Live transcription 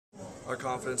Our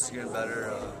confidence is getting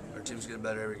better. Our team's getting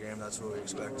better every game. That's what we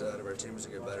expect out of our teams,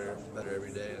 to get better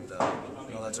every day. And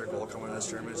that's our goal coming in this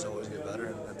tournament, is to always get better.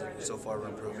 And I think so far we're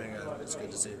improving, and it's good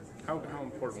to see. How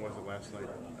important was it last night?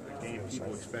 A game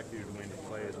people expected you to win, to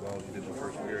play as well as you did the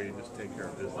first period, and just take care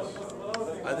of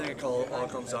business. I think it all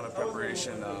comes down to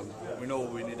preparation. We know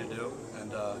what we need to do,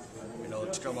 and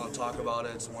to come out and talk about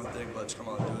it, it's one thing, but to come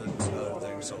out and do it, it's another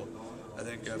thing. So I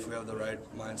think if we have the right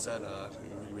mindset,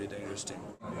 we can be a dangerous team.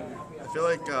 I feel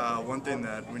like one thing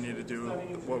that we need to do,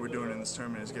 what we're doing in this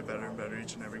tournament, is get better and better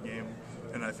each and every game.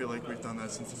 And I feel like we've done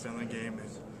that since the Finland game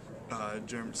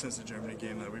and since the Germany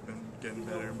game, that we've been getting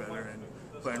better and better and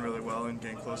playing really well and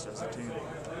getting closer as a team.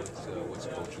 What's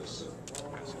coach's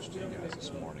message to you guys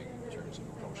this morning in terms of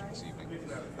approaching this evening?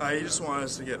 He just wanted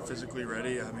us to get physically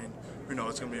ready. I mean, we know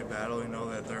it's going to be a battle. We know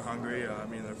that they're hungry.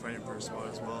 They're fighting for a spot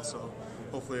as well. So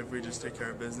hopefully if we just take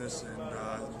care of business and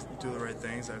do the right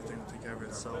things, everything will take care of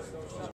itself.